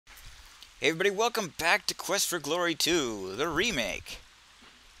Hey everybody, welcome back to Quest for Glory 2, the remake.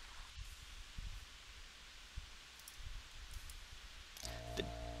 The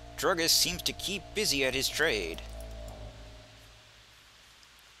druggist seems to keep busy at his trade.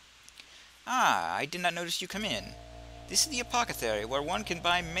 Ah, I did not notice you come in. This is the apothecary, where one can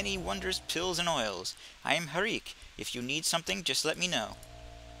buy many wondrous pills and oils. I am Harik. If you need something, just let me know.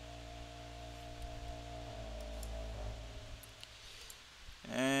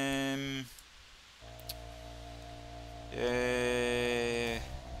 Um...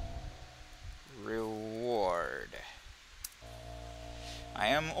 Reward. I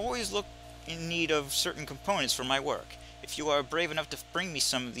am always in need of certain components for my work. If you are brave enough to bring me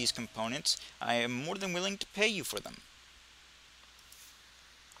some of these components, I am more than willing to pay you for them.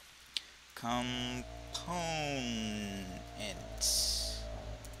 Components.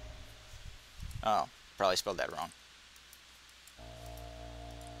 Oh, probably spelled that wrong.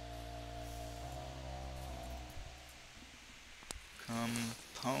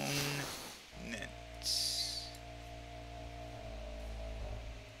 Components.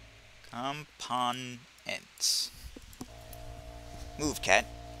 Components. Move, cat.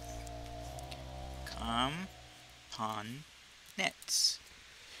 Components.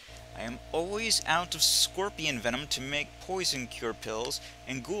 I am always out of scorpion venom to make poison cure pills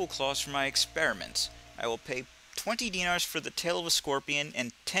and ghoul claws for my experiments. I will pay 20 dinars for the tail of a scorpion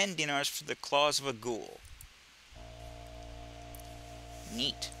and 10 dinars for the claws of a ghoul.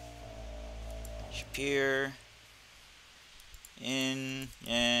 Neat. Shapir.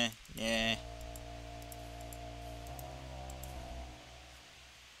 Yeah.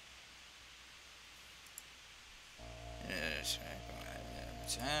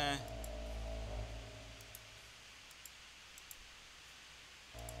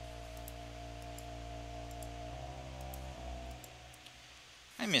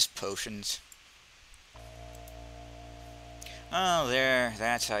 I miss potions. Oh, there.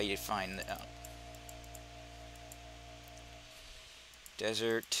 That's how you find the...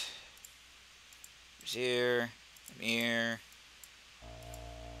 Desert. Vizier. Amir.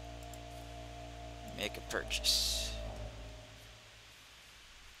 Make a purchase.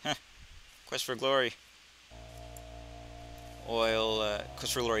 Huh. Quest for Glory. Oil,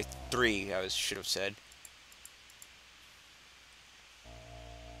 Quest for Glory 3, should have said.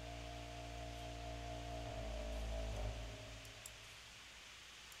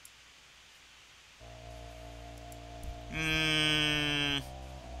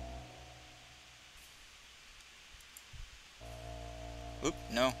 Oop,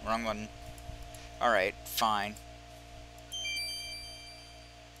 no, wrong one. Alright, fine.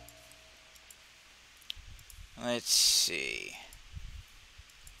 Let's see.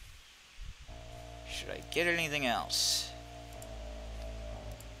 Should I get anything else?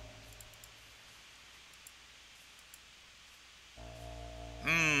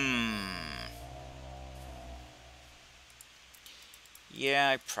 Yeah,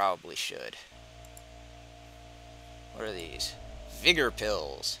 I probably should. What are these? Vigor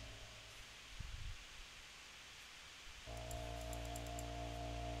pills.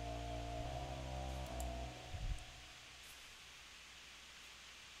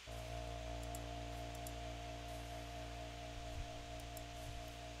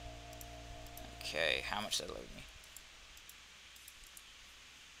 Okay, how much did that load me?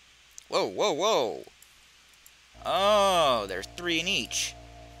 Whoa, whoa, whoa! Oh, there's 3 in each.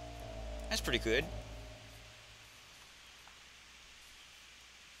 That's pretty good.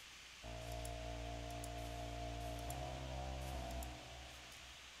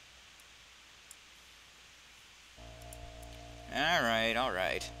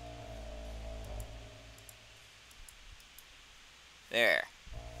 Alright. There.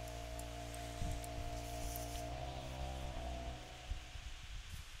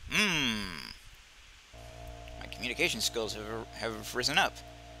 My communication skills have risen up.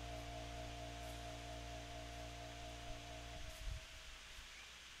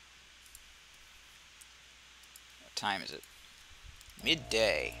 What time is it?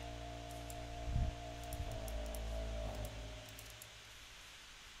 Midday.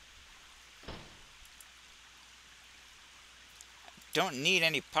 Don't need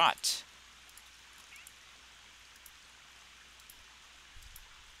any pots.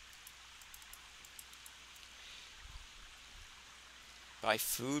 Buy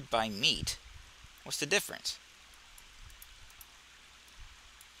food, buy meat. What's the difference?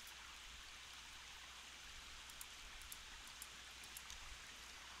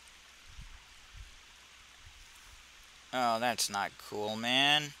 Oh, that's not cool,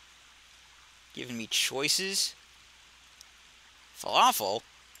 man. Giving me choices? Falafel?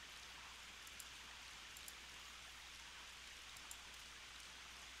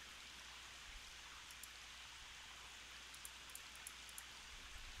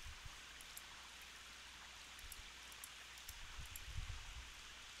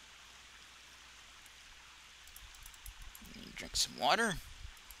 Drink some water.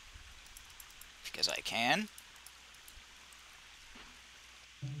 Because I can.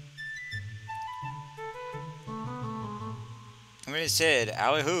 When it said,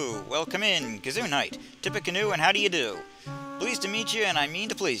 "Alahoo, welcome in, Gesundheit, Tippecanoe, and how do you do? Pleased to meet you, and I mean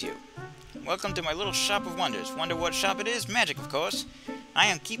to please you. Welcome to my little shop of wonders. Wonder what shop it is? Magic, of course. I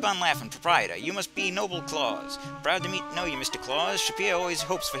am Keep On Laughing, proprietor. You must be Noble Claus. Proud to know you, Mr. Claus. Shapiro always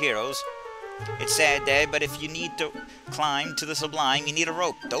hopes for heroes. It's sad, Dad, but if you need to climb to the sublime, you need a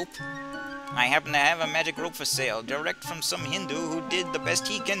rope, dope. I happen to have a magic rope for sale, direct from some Hindu who did the best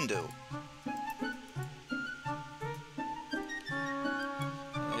he can do."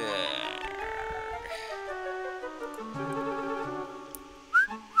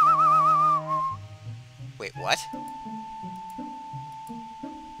 Wait, what?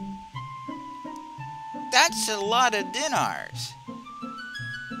 That's a lot of dinars.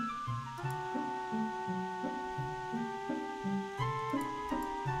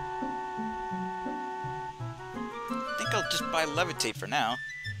 I think I'll just buy levitate for now.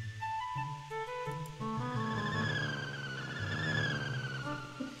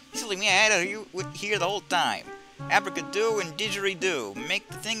 Silly me, I had you here the whole time. Abracadoo and didgeridoo, make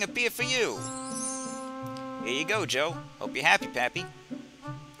the thing appear for you. Here you go, Joe. Hope you're happy, Pappy.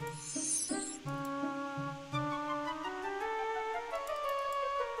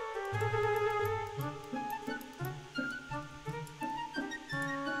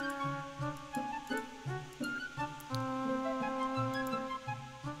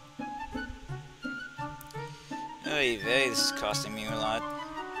 Oy vey, this is costing me a lot.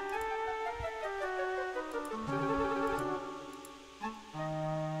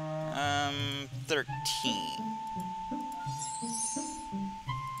 $13.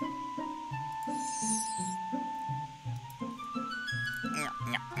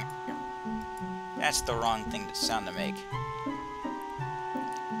 That's the wrong thing to sound to make.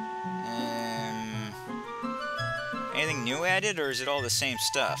 Anything new added, or is it all the same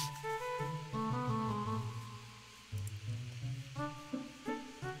stuff?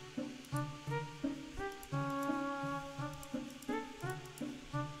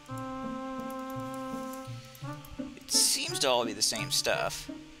 It seems to all be the same stuff.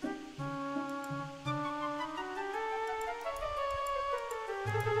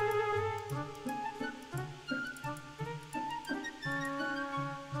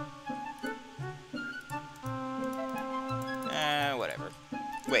 Whatever.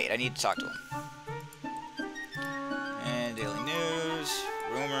 Wait, I need to talk to him. And daily news,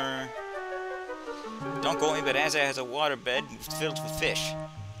 rumor. Don't quote me, but Asa has a waterbed filled with fish.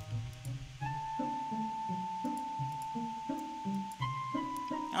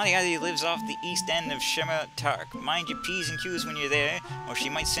 He lives off the east end of Shema Tark. Mind your P's and Q's when you're there, or she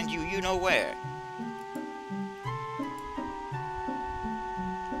might send you know where.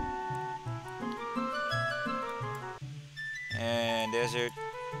 And desert.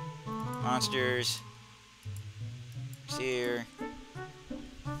 Monsters. Seer.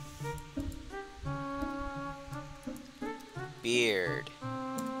 Beard.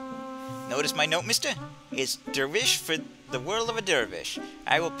 Notice my note, mister? It's dervish for the world of a dervish.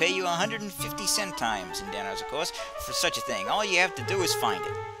 I will pay you 150 centimes in dinars, of course, for such a thing. All you have to do is find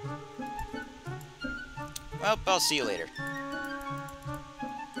it. Well, I'll see you later.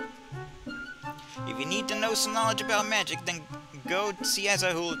 If you need to know some knowledge about magic, then go see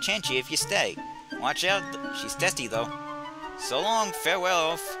Asa, who will chant you if you stay. Watch out, she's testy though. So long,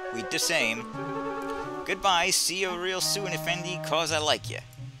 farewell, we the same. Goodbye, see you real soon, Effendi, cause I like you.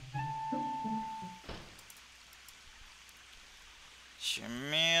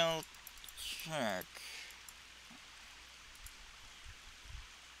 Shamil Kirk.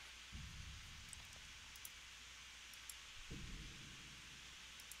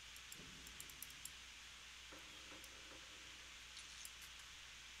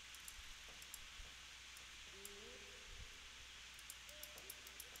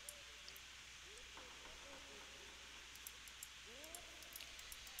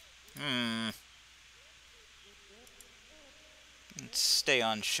 Let's stay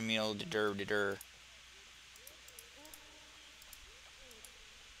on Shamil Didur.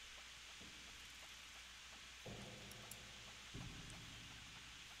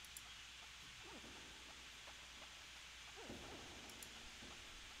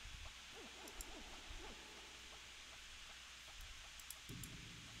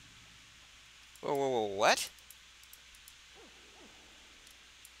 Whoa, what?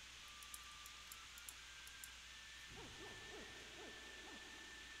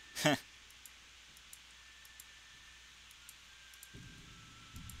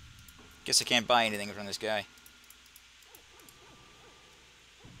 Guess I can't buy anything from this guy.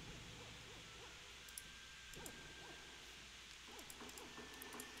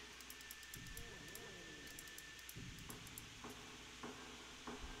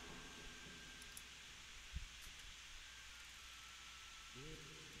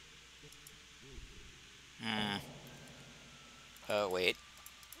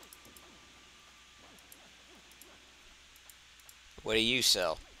 What do you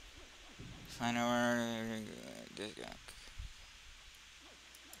sell? Find our...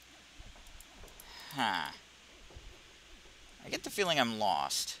 Huh. I get the feeling I'm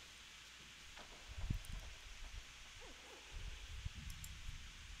lost.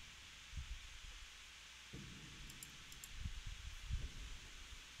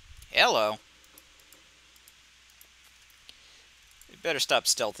 Hello. You better stop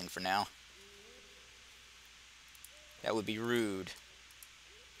stealthing for now. That would be rude.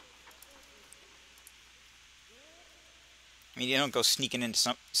 I mean, you don't go sneaking up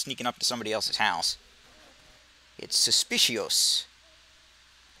to somebody else's house. It's suspicious.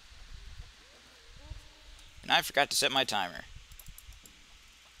 And I forgot to set my timer.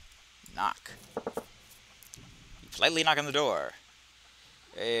 Knock. You politely knock on the door.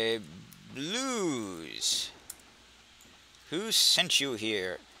 Blues. Who sent you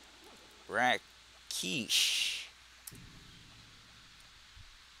here? Rakesh.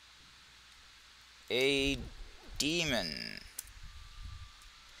 A demon.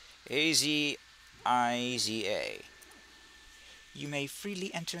 A-Z-I-Z-A. You may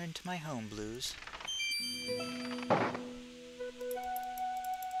freely enter into my home, Blues.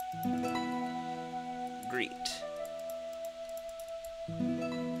 Greet.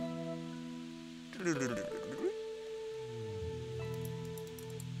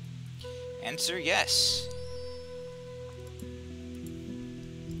 Answer yes.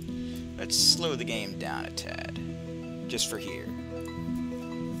 Let's slow the game down a tad. Just for here.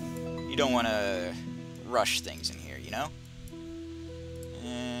 You don't want to rush things in here, you know?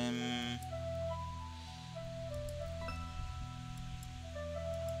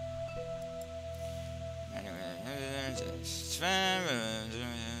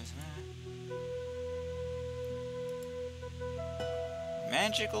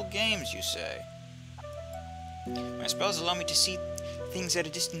 Magical games, you say? My spells allow me to see things at a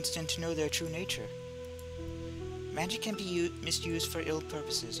distance and to know their true nature. Magic can be misused for ill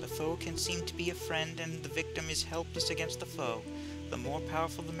purposes. A foe can seem to be a friend, and the victim is helpless against the foe. The more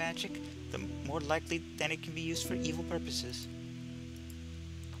powerful the magic, the more likely that it can be used for evil purposes.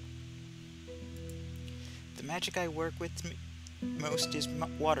 The magic I work with most is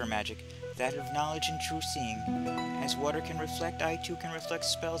water magic, that of knowledge and true seeing. As water can reflect, I too can reflect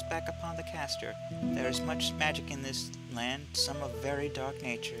spells back upon the caster. There is much magic in this land, some of very dark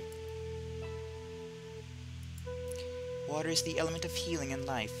nature. Water is the element of healing and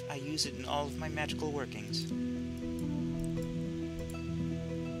life. I use it in all of my magical workings.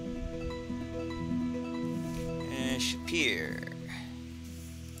 Shapir.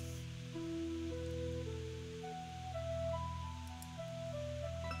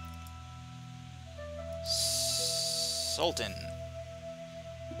 Sultan.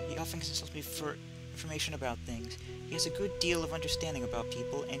 He often consults me for information about things. He has a good deal of understanding about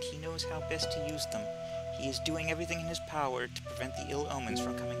people, and he knows how best to use them. He is doing everything in his power to prevent the ill omens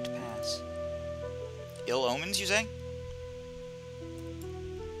from coming to pass. Ill omens, you say?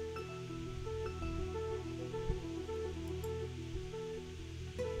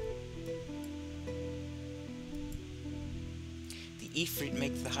 The Ifrit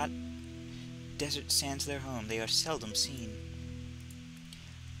make the hot desert sands their home. They are seldom seen.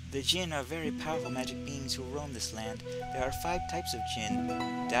 The Jinn are very powerful magic beings who roam this land. There are 5 types of Jinn: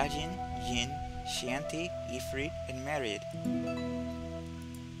 Dajin, Jinn, Shanti, Ifrit, and Merid.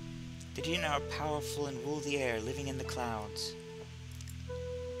 The Jinn are powerful and rule the air, living in the clouds.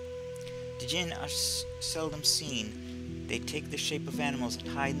 The Jinn are seldom seen. They take the shape of animals and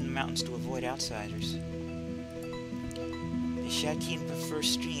hide in the mountains to avoid outsiders. The Shatin prefer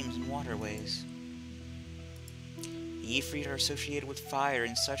streams and waterways. The Ifrit are associated with fire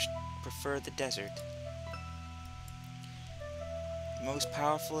and such prefer the desert. Most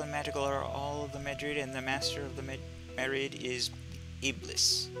powerful and magical are all of the Medrid, and the master of the Merid is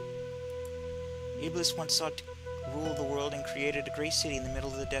Iblis. Iblis once sought to rule the world and created a great city in the middle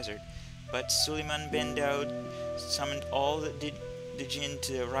of the desert, but Suleiman ben Daud summoned all the Jinn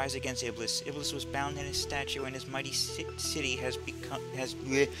to rise against Iblis. Iblis was bound in his statue, and his mighty city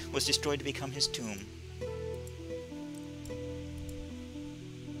was destroyed to become his tomb.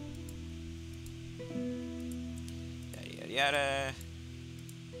 Yada yada yada.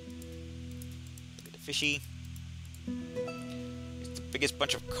 Look at the fishy. It's the biggest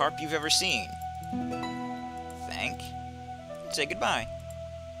bunch of carp you've ever seen. Thank. Say goodbye.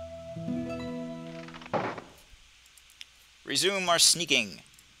 Resume our sneaking.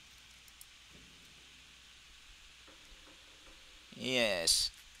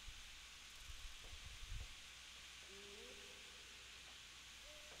 Yes.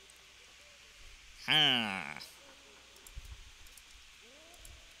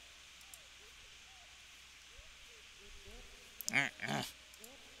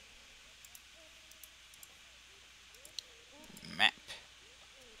 Map.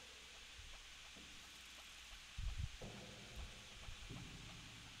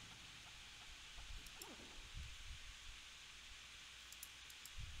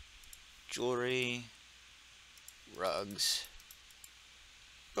 Jewelry. Rugs.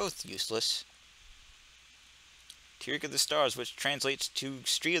 Both useless. Tearic of the Stars, which translates to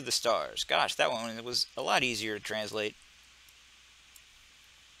Street of the Stars. Gosh, that one was a lot easier to translate.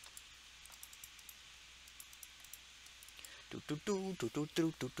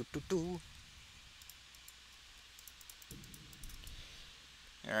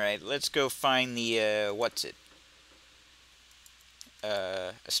 Alright, let's go find the, what's it?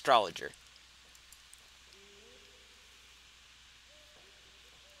 Astrologer.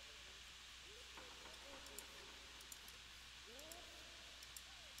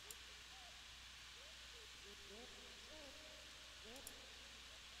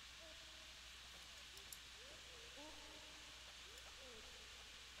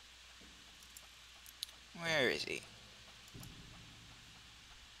 Where is he?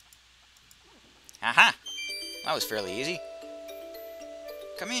 Aha! That was fairly easy.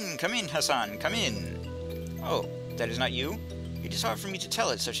 Come in, Hassan, come in. Oh, that is not you? It is hard for me to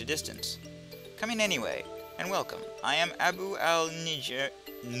tell at such a distance. Come in anyway, and welcome. I am Abu al-Nijar,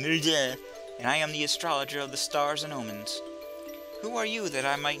 and I am the astrologer of the stars and omens. Who are you that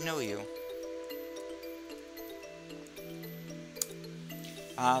I might know you?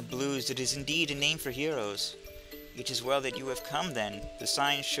 Ah, Blues, it is indeed a name for heroes. It is well that you have come then. The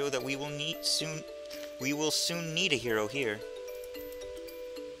signs show that we will soon need a hero here.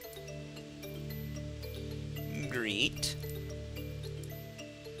 Greet.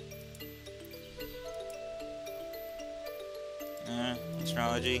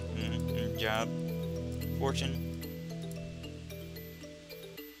 Astrology, job, fortune.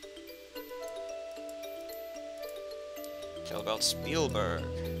 Tell about Spielberg.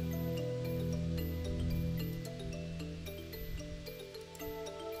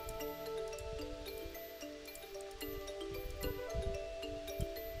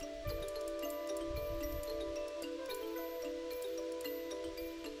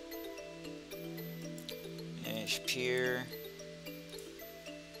 Pier.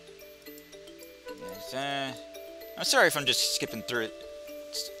 I'm sorry if I'm just skipping through it,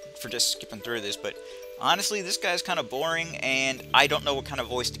 this, but honestly, this guy's kind of boring, and I don't know what kind of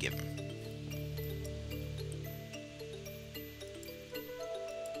voice to give him.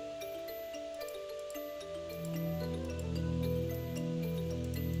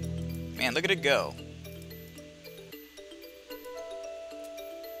 Man, look at it go.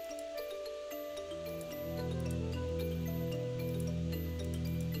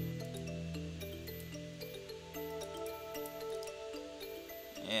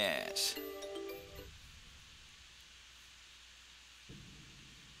 Yes.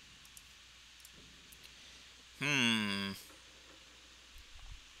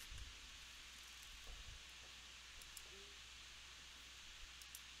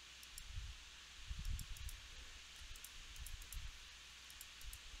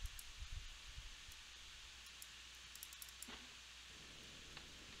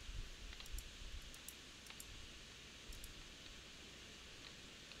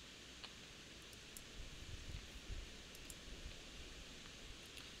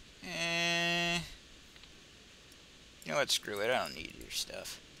 You know what? Screw it. I don't need your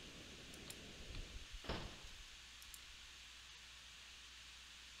stuff.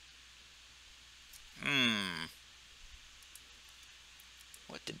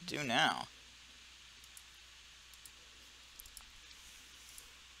 What to do now?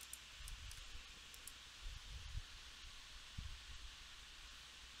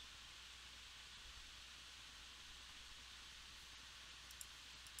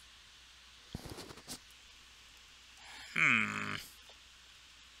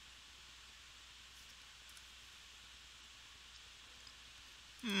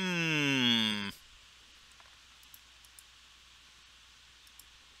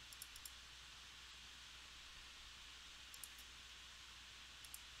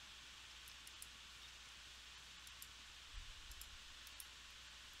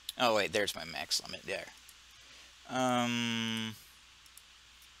 Oh wait, there's my max limit there. What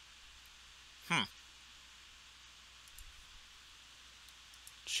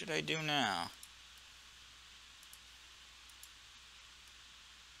should I do now?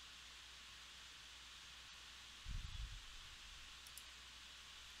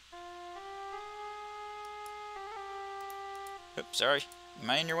 Oops, sorry. Am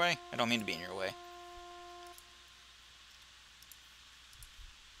I in your way? I don't mean to be in your way.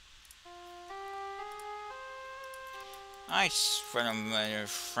 I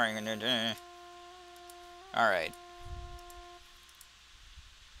Alright.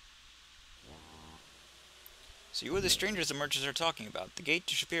 So you are the strangers the merchants are talking about. The gate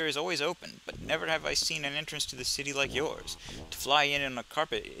to Shapir is always open, but never have I seen an entrance to the city like yours. To fly in on a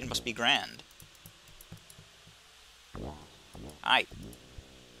carpet, it must be grand. Aye.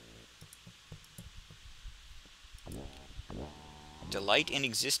 Delight in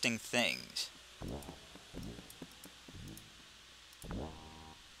existing things.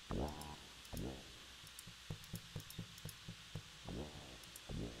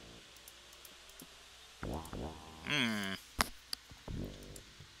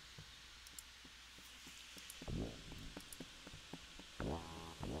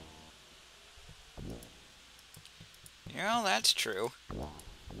 Well, that's true.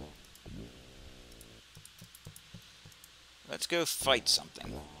 Let's go fight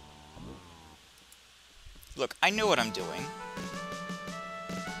something. Look, I know what I'm doing.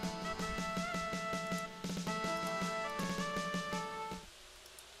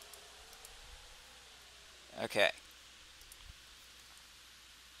 Okay.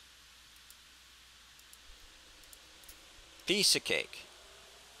 Piece of cake.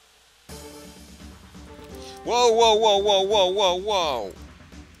 Whoa, whoa, whoa, whoa, whoa, whoa, whoa!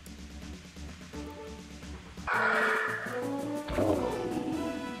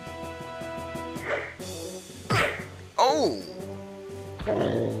 Oh!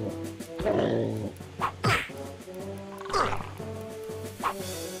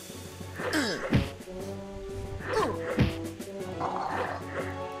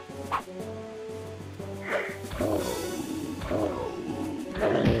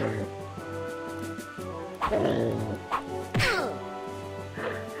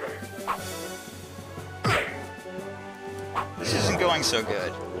 This isn't going so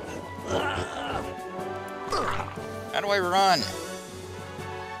good. How do I run?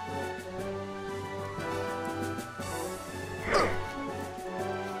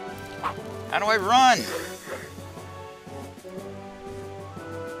 How do I run?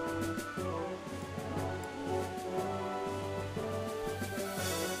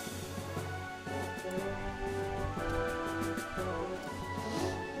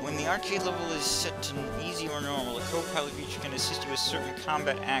 When the arcade level is set to easy or normal, a co-pilot feature can assist you with certain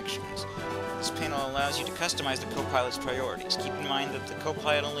combat actions. This panel allows you to customize the co-pilot's priorities. Keep in mind that the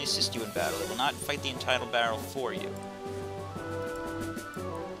co-pilot only assists you in battle. It will not fight the entire battle for you.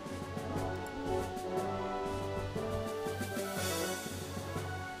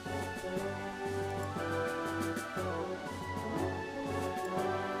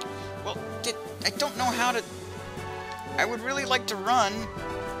 Well, I don't know how to... I would really like to run.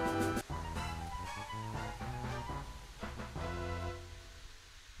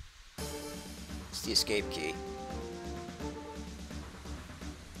 It's the escape key.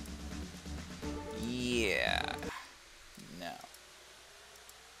 Yeah. No.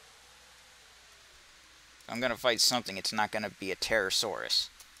 If I'm gonna fight something, it's not gonna be a Pterosaurus.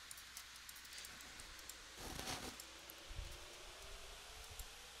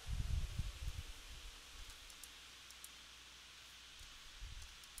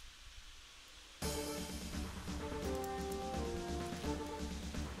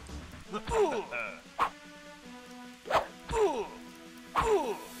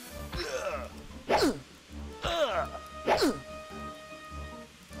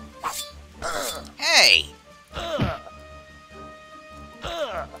 Hey!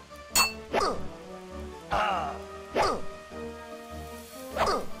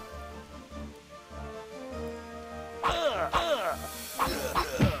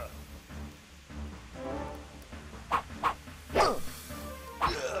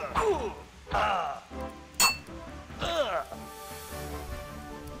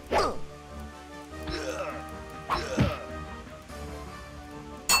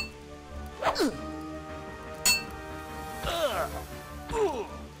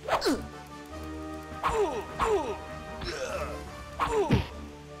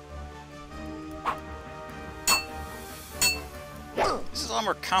 This is a lot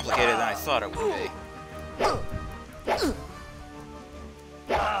more complicated than I thought it would be.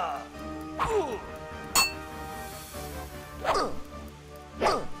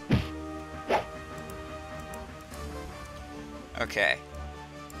 Okay.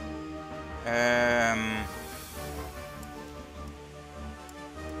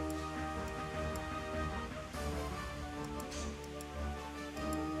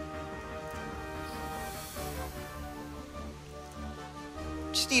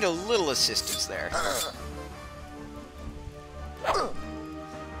 Just need a little assistance there.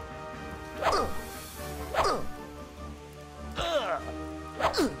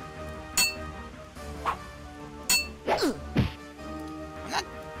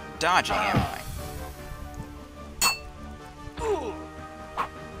 dodging, am I?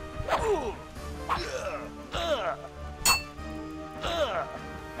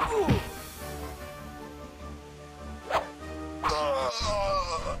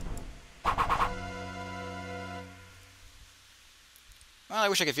 Well, I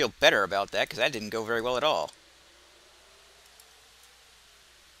wish I could feel better about that, because that didn't go very well at all.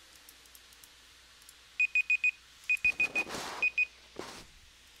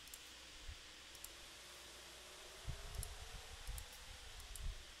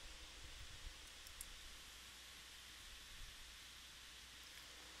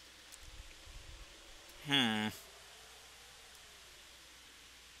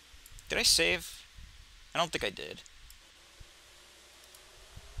 Did I save? I don't think I did.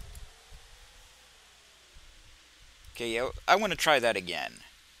 Okay, yeah, I want to try that again.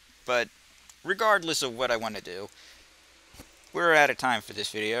 But regardless of what I want to do, we're out of time for this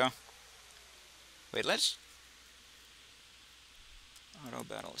video. Wait, let's... Auto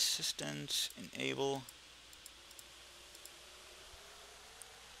battle assistance, enable...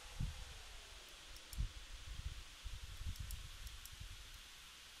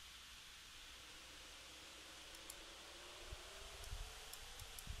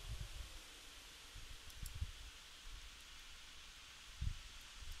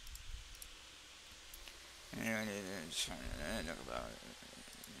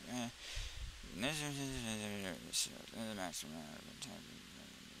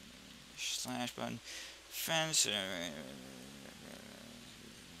 Slash button fence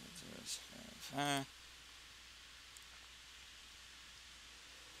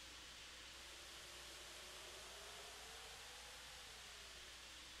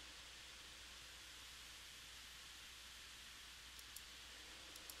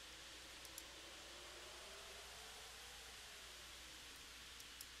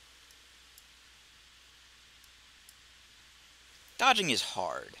dodging is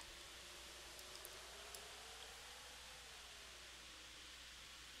hard.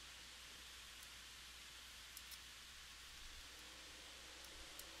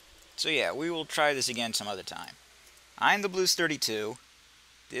 So yeah, we will try this again some other time. I'm the Blues32.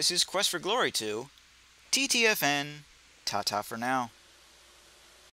 This is Quest for Glory 2. TTFN. Ta-ta for now.